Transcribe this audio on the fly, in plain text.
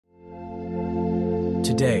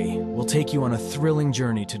Today, we'll take you on a thrilling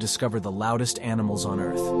journey to discover the loudest animals on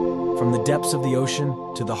Earth. From the depths of the ocean,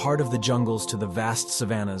 to the heart of the jungles, to the vast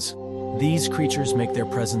savannas, these creatures make their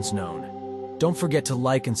presence known. Don't forget to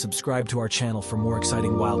like and subscribe to our channel for more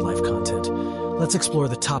exciting wildlife content. Let's explore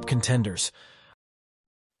the top contenders.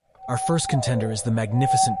 Our first contender is the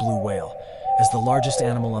magnificent blue whale. As the largest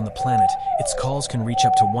animal on the planet, its calls can reach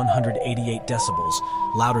up to 188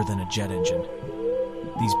 decibels, louder than a jet engine.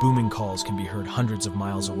 These booming calls can be heard hundreds of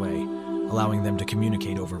miles away, allowing them to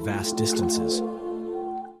communicate over vast distances.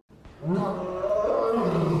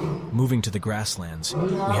 Moving to the grasslands,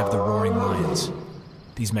 we have the roaring lions.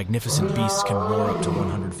 These magnificent beasts can roar up to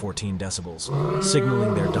 114 decibels,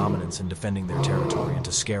 signaling their dominance and defending their territory, and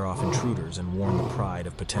to scare off intruders and warn the pride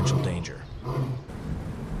of potential danger.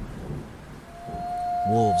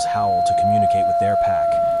 Wolves howl to communicate with their pack,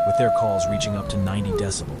 with their calls reaching up to 90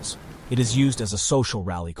 decibels. It is used as a social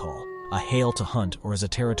rally call, a hail to hunt, or as a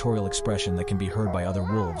territorial expression that can be heard by other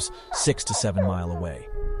wolves 6 to 7 miles away.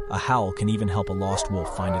 A howl can even help a lost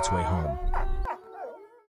wolf find its way home.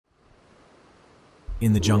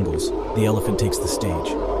 In the jungles, the elephant takes the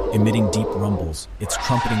stage. Emitting deep rumbles, its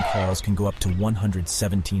trumpeting calls can go up to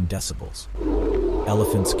 117 decibels.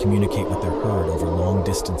 Elephants communicate with their herd over long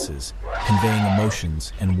distances, conveying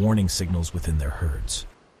emotions and warning signals within their herds.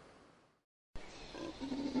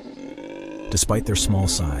 Despite their small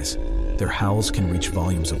size, their howls can reach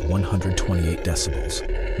volumes of 128 decibels,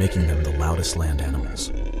 making them the loudest land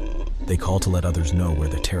animals. They call to let others know where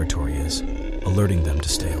their territory is, alerting them to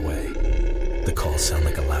stay away. The calls sound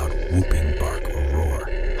like a loud whooping bark or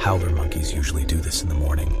roar. Howler monkeys usually do this in the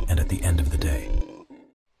morning and at the end of the day.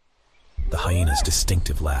 The hyena's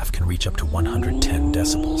distinctive laugh can reach up to 110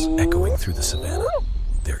 decibels, echoing through the savanna.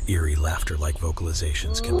 Their eerie laughter-like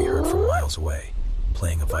vocalizations can be heard from miles away,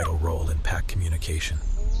 playing a vital role in pack communication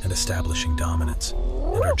and establishing dominance,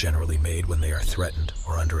 and are generally made when they are threatened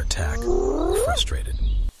or under attack or frustrated.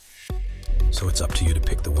 So it's up to you to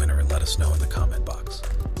pick the winner and let us know in the comments.